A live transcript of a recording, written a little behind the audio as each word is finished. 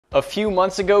A few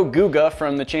months ago, Guga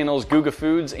from the channels Guga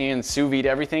Foods and Sous Vide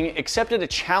Everything accepted a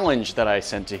challenge that I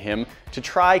sent to him to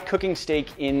try cooking steak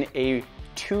in a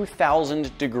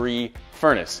 2,000 degree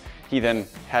furnace. He then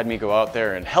had me go out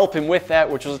there and help him with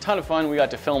that, which was a ton of fun. We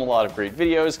got to film a lot of great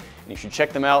videos, and you should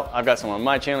check them out. I've got some on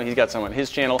my channel, he's got some on his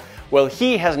channel. Well,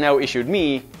 he has now issued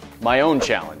me my own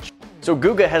challenge. So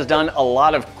Guga has done a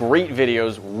lot of great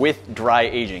videos with dry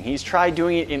aging. He's tried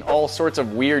doing it in all sorts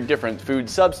of weird different food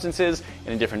substances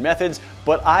and in different methods,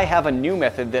 but I have a new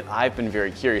method that I've been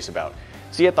very curious about.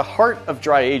 See, at the heart of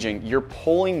dry aging, you're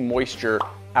pulling moisture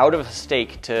out of a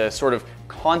steak to sort of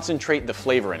concentrate the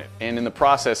flavor in it. And in the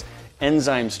process,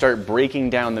 enzymes start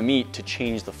breaking down the meat to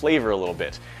change the flavor a little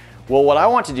bit. Well, what I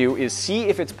want to do is see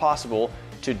if it's possible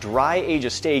to dry age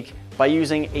a steak by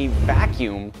using a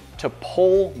vacuum to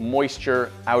pull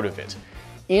moisture out of it.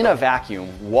 In a vacuum,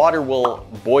 water will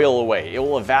boil away. It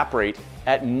will evaporate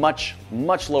at much,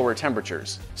 much lower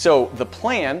temperatures. So the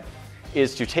plan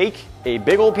is to take a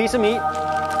big old piece of meat,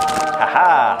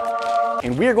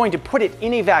 and we are going to put it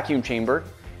in a vacuum chamber,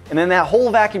 and then that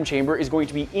whole vacuum chamber is going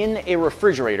to be in a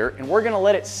refrigerator, and we're gonna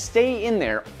let it stay in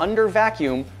there under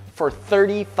vacuum for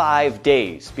 35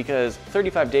 days, because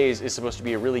 35 days is supposed to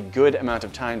be a really good amount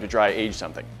of time to dry age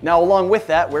something. Now, along with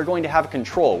that, we're going to have a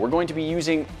control. We're going to be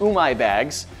using umai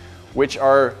bags, which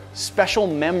are special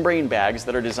membrane bags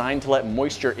that are designed to let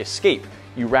moisture escape.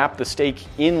 You wrap the steak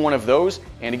in one of those,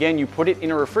 and again, you put it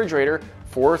in a refrigerator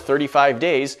for 35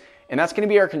 days, and that's gonna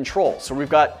be our control. So we've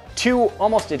got two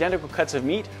almost identical cuts of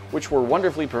meat, which were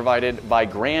wonderfully provided by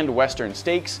Grand Western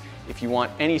Steaks. If you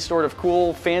want any sort of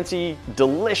cool, fancy,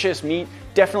 delicious meat,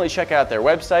 definitely check out their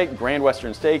website, Grand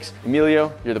Western Steaks.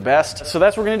 Emilio, you're the best. So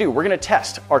that's what we're gonna do. We're gonna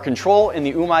test our control in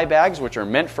the umai bags, which are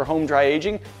meant for home dry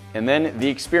aging, and then the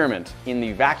experiment in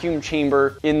the vacuum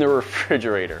chamber in the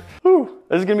refrigerator. Whew,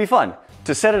 this is gonna be fun.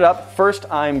 To set it up, first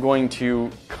I'm going to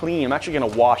clean, I'm actually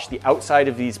gonna wash the outside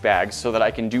of these bags so that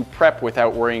I can do prep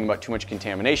without worrying about too much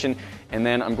contamination, and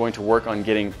then I'm going to work on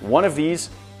getting one of these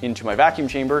into my vacuum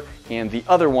chamber and the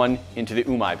other one into the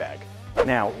umai bag.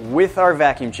 Now, with our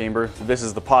vacuum chamber, this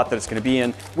is the pot that it's gonna be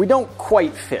in, we don't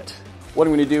quite fit. What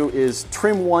I'm gonna do is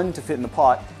trim one to fit in the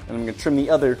pot, and I'm gonna trim the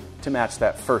other to match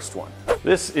that first one.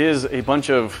 This is a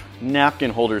bunch of napkin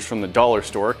holders from the dollar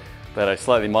store that I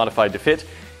slightly modified to fit,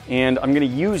 and I'm gonna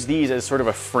use these as sort of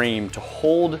a frame to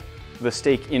hold the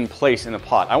steak in place in the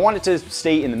pot. I want it to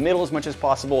stay in the middle as much as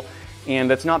possible, and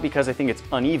that's not because I think it's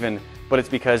uneven, but it's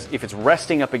because if it's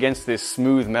resting up against this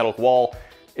smooth metal wall,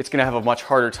 it's gonna have a much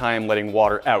harder time letting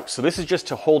water out. So this is just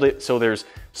to hold it so there's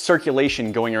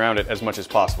circulation going around it as much as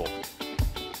possible.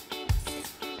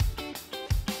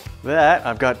 That,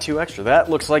 I've got two extra. That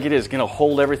looks like it is gonna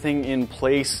hold everything in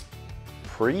place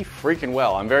pretty freaking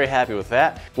well. I'm very happy with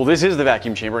that. Well, this is the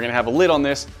vacuum chamber. We're gonna have a lid on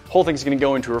this. Whole thing's gonna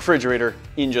go into a refrigerator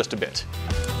in just a bit.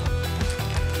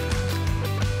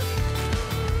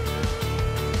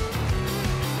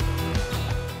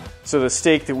 So the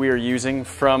steak that we are using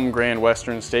from Grand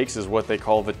Western Steaks is what they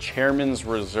call the Chairman's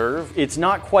Reserve. It's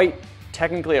not quite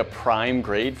technically a prime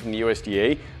grade from the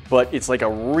USDA, but it's like a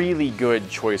really good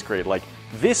choice grade. Like,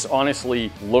 this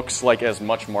honestly looks like as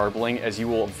much marbling as you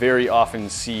will very often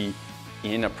see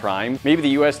in a prime. Maybe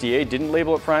the USDA didn't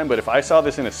label it prime, but if I saw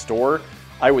this in a store,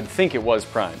 I would think it was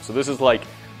prime. So this is like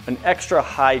an extra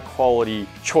high quality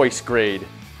choice grade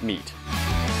meat.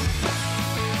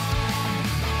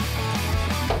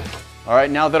 All right,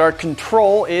 now that our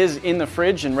control is in the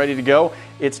fridge and ready to go,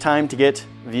 it's time to get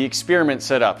the experiment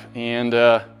set up. And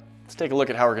let's take a look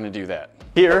at how we're gonna do that.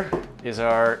 Here is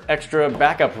our extra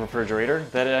backup refrigerator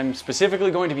that I'm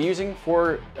specifically going to be using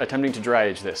for attempting to dry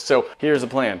age this. So here's the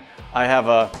plan. I have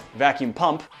a vacuum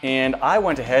pump, and I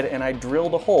went ahead and I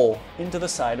drilled a hole into the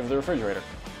side of the refrigerator.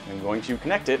 I'm going to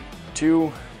connect it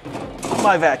to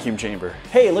my vacuum chamber.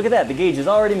 Hey, look at that, the gauge is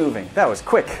already moving. That was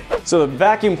quick. So the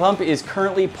vacuum pump is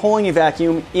currently pulling a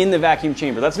vacuum in the vacuum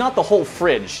chamber. That's not the whole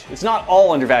fridge. It's not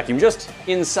all under vacuum, just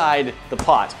inside the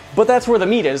pot. But that's where the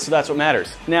meat is, so that's what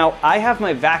matters. Now, I have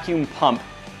my vacuum pump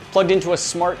plugged into a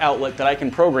smart outlet that I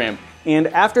can program. And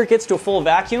after it gets to a full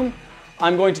vacuum,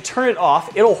 I'm going to turn it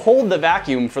off. It'll hold the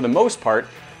vacuum for the most part,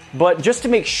 but just to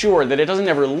make sure that it doesn't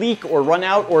ever leak or run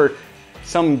out or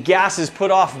some gas is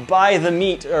put off by the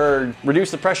meat or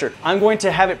reduce the pressure, I'm going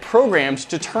to have it programmed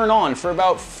to turn on for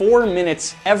about 4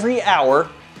 minutes every hour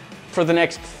for the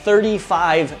next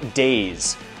 35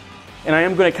 days. And I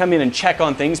am going to come in and check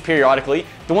on things periodically.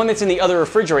 The one that's in the other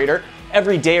refrigerator,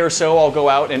 every day or so I'll go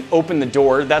out and open the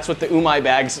door. That's what the umai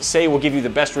bags say will give you the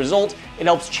best result. It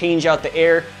helps change out the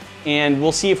air, and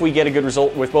we'll see if we get a good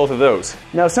result with both of those.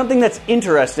 Now, something that's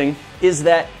interesting is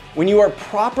that When you are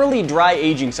properly dry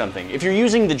aging something, if you're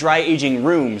using the dry aging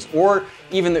rooms or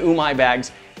even the umai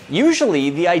bags, usually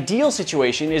the ideal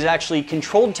situation is actually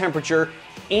controlled temperature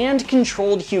and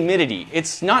controlled humidity.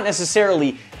 It's not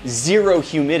necessarily zero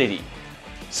humidity.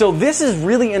 So this is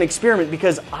really an experiment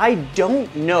because I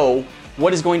don't know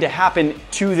what is going to happen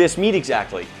to this meat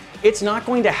exactly. It's not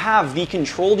going to have the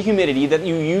controlled humidity that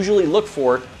you usually look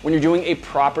for when you're doing a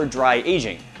proper dry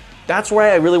aging. That's why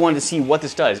I really wanted to see what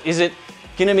this does. Is it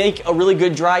gonna make a really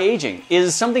good dry aging?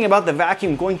 Is something about the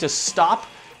vacuum going to stop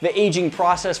the aging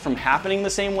process from happening the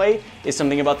same way? Is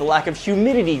something about the lack of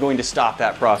humidity going to stop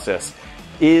that process?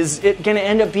 Is it gonna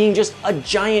end up being just a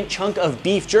giant chunk of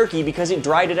beef jerky because it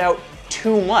dried it out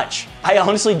too much? I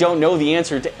honestly don't know the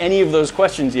answer to any of those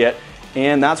questions yet,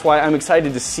 and that's why I'm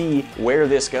excited to see where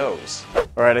this goes.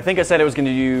 All right, I think I said I was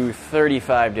gonna do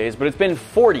 35 days, but it's been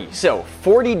 40. So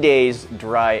 40 days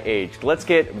dry aged. Let's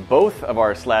get both of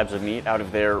our slabs of meat out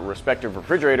of their respective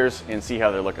refrigerators and see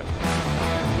how they're looking.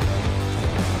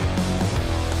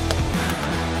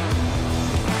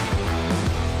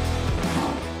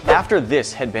 After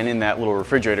this had been in that little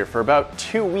refrigerator for about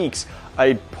 2 weeks,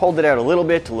 I pulled it out a little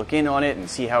bit to look in on it and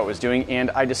see how it was doing,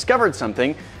 and I discovered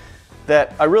something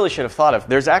that I really should have thought of.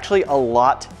 There's actually a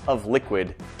lot of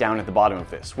liquid down at the bottom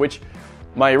of this, which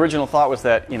my original thought was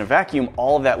that in a vacuum,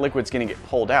 all of that liquid's gonna get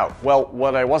pulled out. Well,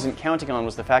 what I wasn't counting on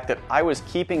was the fact that I was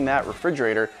keeping that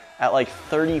refrigerator at like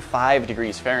 35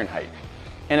 degrees Fahrenheit.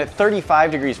 And at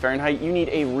 35 degrees Fahrenheit, you need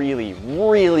a really,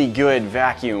 really good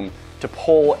vacuum to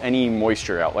pull any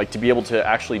moisture out, like to be able to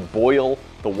actually boil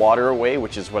the water away,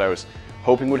 which is what I was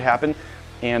hoping would happen.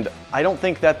 And I don't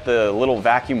think that the little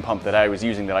vacuum pump that I was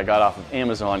using that I got off of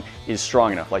Amazon is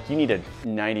strong enough. Like, you need a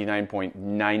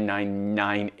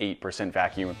 99.9998%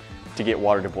 vacuum to get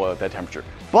water to boil at that temperature.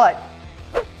 But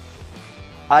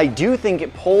I do think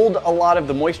it pulled a lot of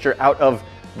the moisture out of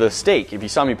the steak. If you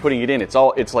saw me putting it in, it's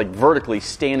like vertically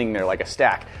standing there like a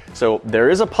stack. So there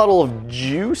is a puddle of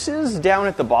juices down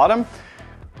at the bottom,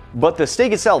 but the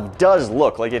steak itself does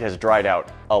look like it has dried out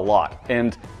a lot.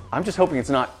 And I'm just hoping it's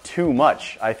not too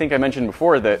much. I think I mentioned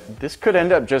before that this could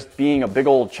end up just being a big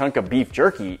old chunk of beef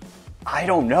jerky. I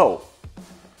don't know.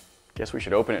 Guess we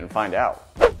should open it and find out.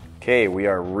 Okay, we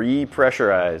are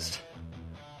repressurized.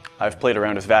 I've played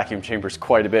around with vacuum chambers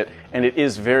quite a bit, and it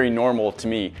is very normal to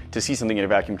me to see something in a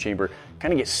vacuum chamber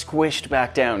kind of get squished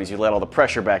back down as you let all the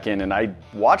pressure back in, and I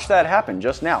watched that happen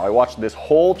just now. I watched this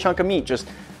whole chunk of meat just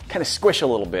kind of squish a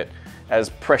little bit as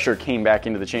pressure came back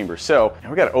into the chamber. So now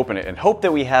we gotta open it and hope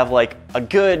that we have like a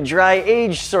good dry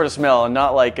aged sort of smell and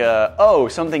not like oh,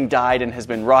 something died and has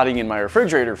been rotting in my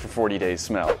refrigerator for 40 days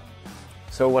smell.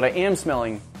 So what I am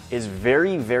smelling is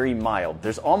very, very mild.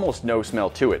 There's almost no smell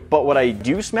to it. But what I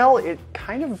do smell, it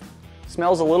kind of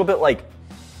smells a little bit like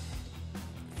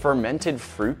fermented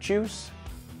fruit juice,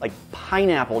 like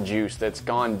pineapple juice that's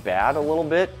gone bad a little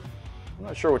bit. I'm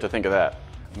not sure what to think of that.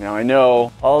 Now I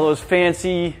know all those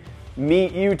fancy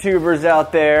meat YouTubers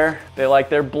out there, they like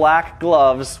their black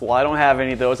gloves. Well, I don't have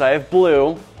any of those. I have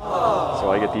blue. Aww.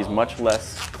 So I get these much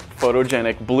less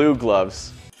photogenic blue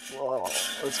gloves. Whoa,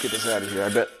 let's get this out of here. I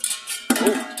bet.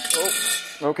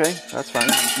 Oh, okay, that's fine.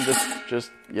 You can just,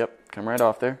 yep, come right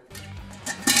off there.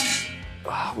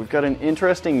 We've got an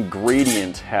interesting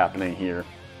gradient happening here.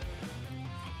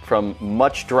 From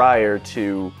much drier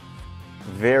to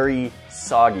very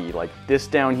soggy. Like this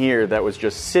down here that was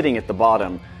just sitting at the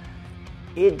bottom,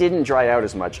 it didn't dry out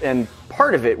as much, and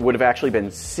part of it would have actually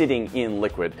been sitting in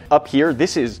liquid. Up here,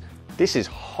 this is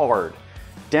hard.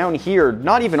 Down here,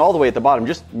 not even all the way at the bottom,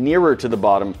 just nearer to the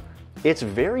bottom, it's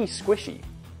very squishy.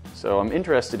 So I'm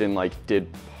interested in, like, did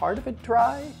part of it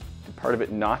dry? Did part of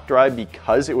it not dry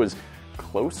because it was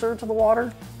closer to the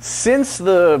water? Since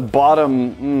the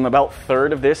bottom about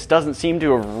third of this doesn't seem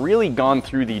to have really gone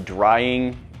through the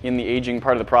drying in the aging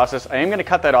part of the process, I am going to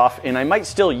cut that off, and I might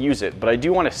still use it, but I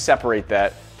do want to separate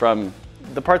that from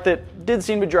the part that did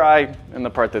seem to dry and the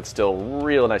part that's still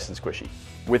real nice and squishy.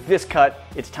 With this cut,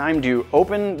 it's time to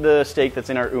open the steak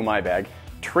that's in our umai bag,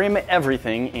 trim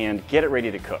everything, and get it ready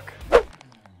to cook.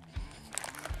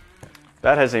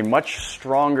 That has a much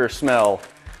stronger smell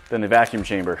than the vacuum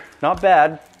chamber. Not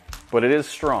bad, but it is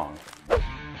strong.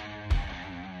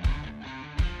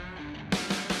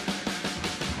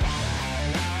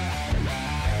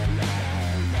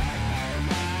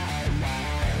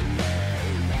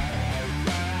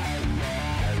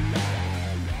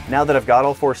 Now that I've got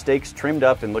all 4 steaks trimmed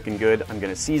up and looking good, I'm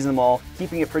gonna season them all,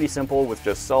 keeping it pretty simple with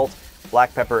just salt,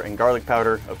 black pepper, and garlic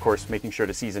powder, of course making sure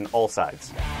to season all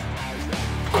sides.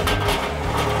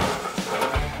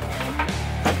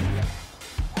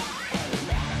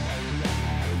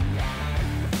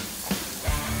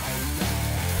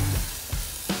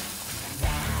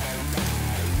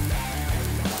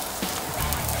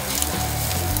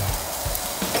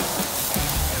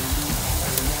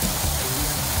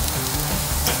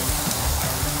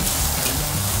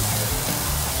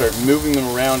 start moving them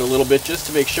around a little bit just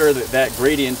to make sure that that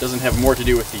gradient doesn't have more to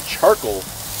do with the charcoal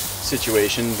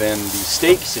situation than the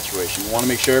steak situation. You want to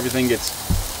make sure everything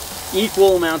gets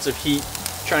equal amounts of heat.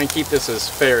 Try and keep this as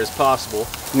fair as possible.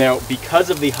 Now, because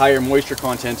of the higher moisture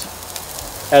content,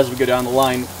 as we go down the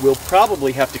line, we'll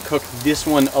probably have to cook this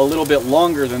one a little bit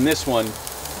longer than this one,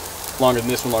 longer than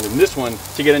this one, longer than this one,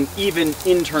 to get an even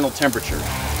internal temperature.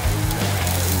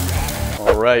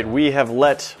 All right, we have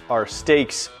let our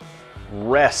steaks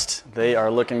rest. They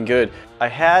are looking good. I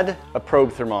had a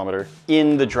probe thermometer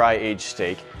in the dry aged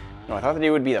steak. I thought that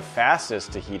it would be the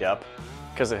fastest to heat up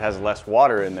because it has less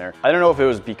water in there. I don't know if it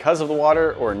was because of the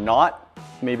water or not.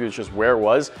 Maybe it was just where it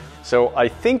was. So I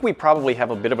think we probably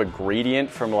have a bit of a gradient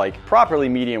from like properly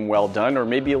medium well done, or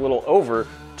maybe a little over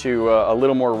to a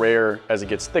little more rare as it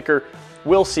gets thicker.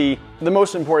 We'll see. The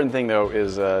most important thing though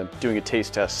is doing a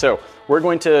taste test. So we're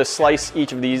going to slice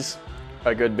each of these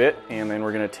a good bit, and then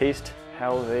we're going to taste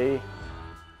how they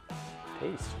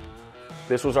taste.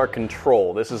 This was our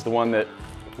control. This is the one that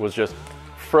was just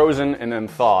frozen and then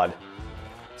thawed.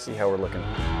 Let's see how we're looking.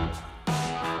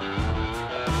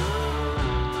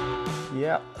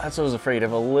 Yeah, that's what I was afraid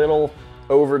of. A little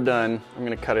overdone. I'm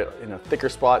gonna cut it in a thicker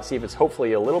spot, see if it's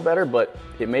hopefully a little better, but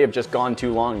it may have just gone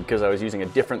too long because I was using a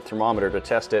different thermometer to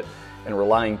test it and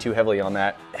relying too heavily on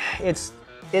that.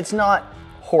 It's not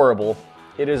horrible.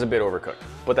 It is a bit overcooked,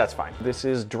 but that's fine. This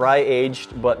is dry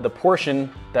aged, but the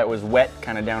portion that was wet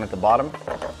kind of down at the bottom,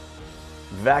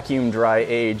 vacuum dry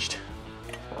aged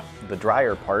the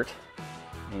drier part,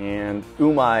 and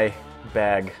umai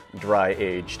bag dry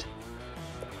aged.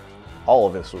 All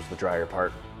of this was the drier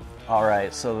part. All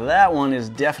right, so that one is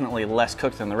definitely less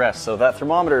cooked than the rest. So that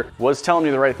thermometer was telling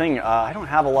me the right thing. I don't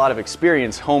have a lot of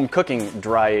experience home cooking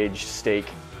dry aged steak.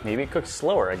 Maybe it cooks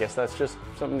slower. I guess that's just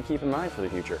something to keep in mind for the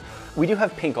future. We do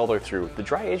have pink all the way through. The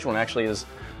dry aged one actually is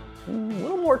a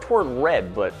little more toward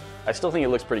red, but I still think it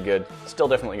looks pretty good. Still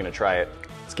definitely gonna try it.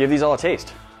 Let's give these all a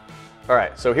taste. All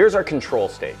right, so here's our control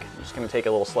steak. I'm just gonna take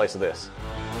a little slice of this.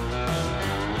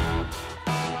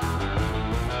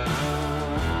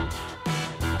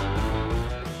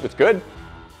 It's good.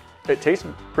 It tastes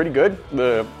pretty good.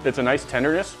 It's a nice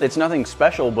tenderness. It's nothing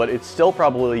special, but it's still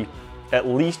probably at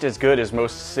least as good as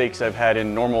most steaks I've had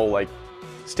in normal like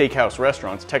steakhouse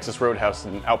restaurants, Texas Roadhouse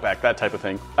and Outback, that type of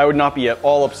thing. I would not be at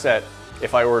all upset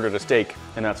if I ordered a steak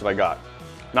and that's what I got.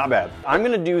 Not bad. I'm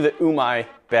gonna do the umai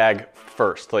bag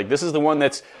first. Like, this is the one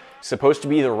that's supposed to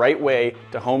be the right way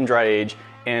to home dry age,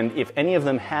 and if any of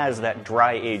them has that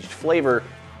dry aged flavor,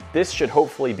 this should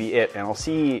hopefully be it, and I'll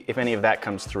see if any of that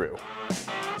comes through.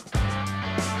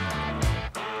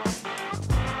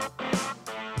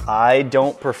 I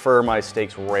don't prefer my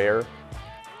steaks rare,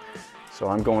 so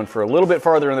I'm going for a little bit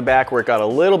farther in the back where it got a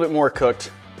little bit more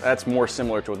cooked. That's more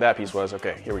similar to what that piece was.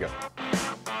 Okay, here we go.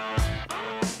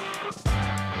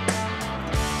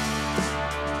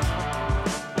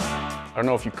 I don't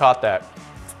know if you caught that.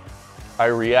 I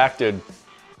reacted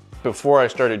before I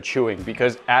started chewing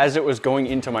because as it was going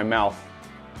into my mouth,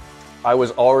 I was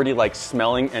already like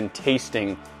smelling and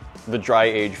tasting the dry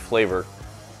aged flavor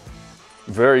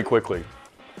very quickly.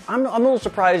 I'm a little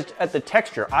surprised at the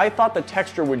texture. I thought the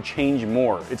texture would change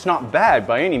more. It's not bad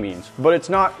by any means, but it's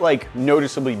not like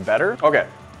noticeably better. Okay,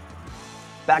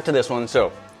 back to this one.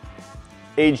 So,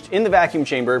 aged in the vacuum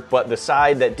chamber, but the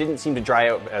side that didn't seem to dry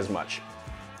out as much.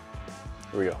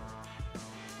 Here we go.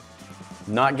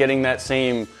 Not getting that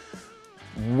same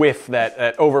whiff,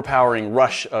 that overpowering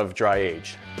rush of dry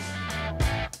aged.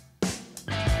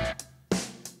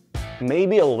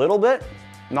 Maybe a little bit,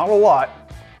 not a lot.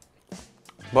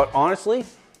 But honestly,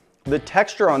 the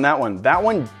texture on that one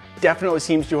definitely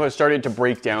seems to have started to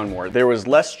break down more. There was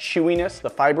less chewiness, the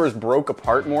fibers broke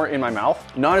apart more in my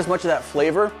mouth. Not as much of that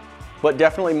flavor, but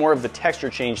definitely more of the texture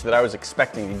change that I was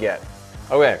expecting to get.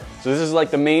 Okay, so this is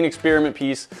like the main experiment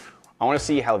piece. I wanna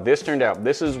see how this turned out.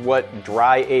 This is what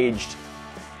dry aged,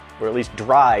 or at least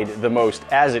dried the most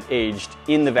as it aged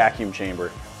in the vacuum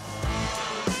chamber.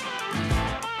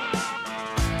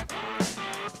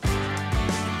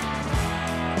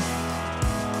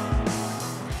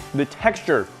 The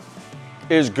texture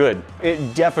is good.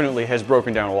 It definitely has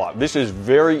broken down a lot. This is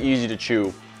very easy to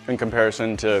chew in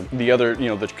comparison to the other,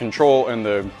 the control and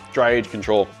the dry age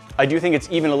control. I do think it's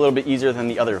even a little bit easier than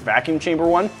the other vacuum chamber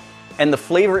one, and the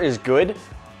flavor is good.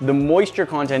 The moisture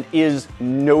content is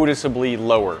noticeably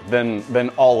lower than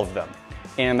all of them.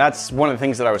 And that's one of the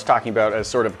things that I was talking about as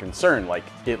sort of a concern. Like,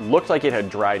 it looked like it had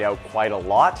dried out quite a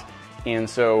lot, and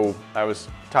so I was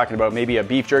talking about maybe a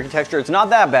beef jerky texture. It's not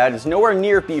that bad. It's nowhere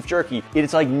near beef jerky.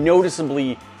 It's like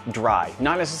noticeably dry.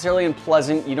 Not necessarily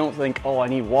unpleasant, you don't think, oh, I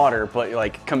need water, but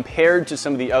like compared to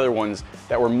some of the other ones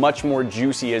that were much more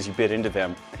juicy as you bit into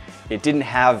them, it didn't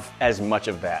have as much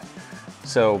of that.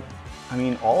 So, I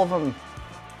mean, all of them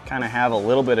kind of have a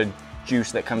little bit of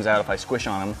juice that comes out if I squish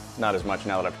on them. Not as much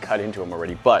now that I've cut into them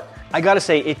already, but I gotta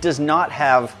say, it does not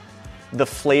have the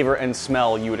flavor and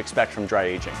smell you would expect from dry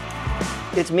aging.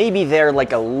 It's maybe there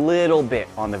like a little bit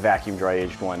on the vacuum dry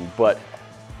aged one, but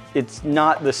it's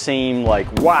not the same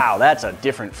like, wow, that's a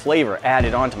different flavor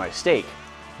added onto my steak.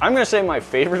 I'm gonna say my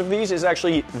favorite of these is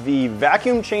actually the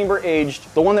vacuum chamber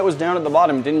aged. The one that was down at the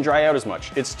bottom didn't dry out as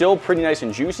much. It's still pretty nice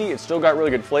and juicy. It's still got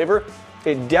really good flavor.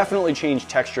 It definitely changed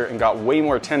texture and got way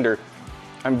more tender.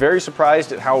 I'm very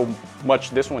surprised at how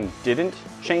much this one didn't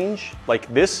change.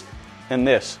 Like this and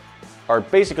this are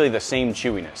basically the same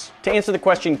chewiness. To answer the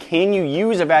question, can you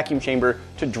use a vacuum chamber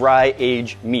to dry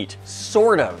age meat?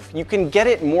 Sort of. You can get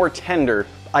it more tender.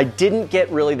 I didn't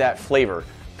get really that flavor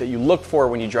that you look for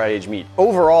when you dry age meat.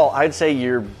 Overall, I'd say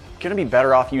you're gonna be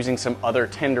better off using some other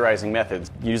tenderizing methods.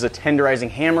 Use a tenderizing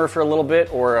hammer for a little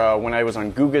bit, or when I was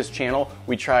on Guga's channel,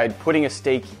 we tried putting a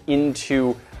steak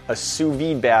into a sous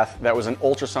vide bath that was an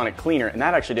ultrasonic cleaner, and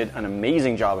that actually did an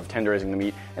amazing job of tenderizing the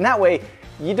meat. And that way,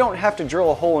 you don't have to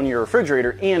drill a hole in your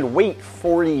refrigerator and wait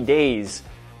 40 days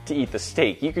to eat the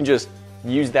steak. You can just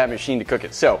use that machine to cook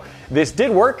it. So this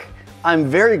did work. I'm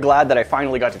very glad that I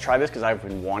finally got to try this because I've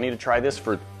been wanting to try this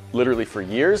for literally for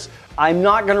years. I'm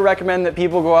not gonna recommend that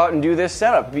people go out and do this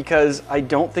setup because I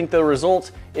don't think the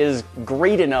result is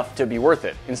great enough to be worth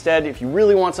it. Instead, if you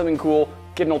really want something cool,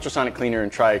 get an ultrasonic cleaner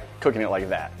and try cooking it like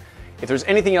that. If there's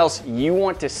anything else you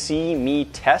want to see me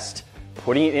test,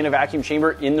 putting it in a vacuum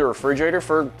chamber in the refrigerator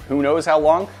for who knows how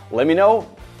long, let me know.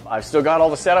 I've still got all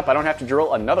the setup. I don't have to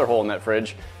drill another hole in that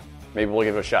fridge. Maybe we'll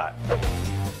give it a shot.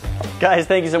 Guys,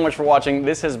 thank you so much for watching.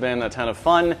 This has been a ton of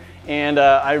fun, and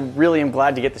I really am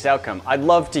glad to get this outcome. I'd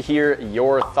love to hear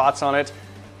your thoughts on it.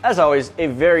 As always, a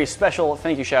very special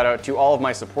thank you shout out to all of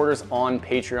my supporters on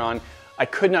Patreon. I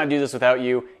could not do this without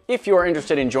you. If you are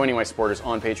interested in joining my supporters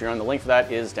on Patreon, the link for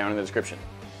that is down in the description.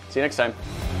 See you next time.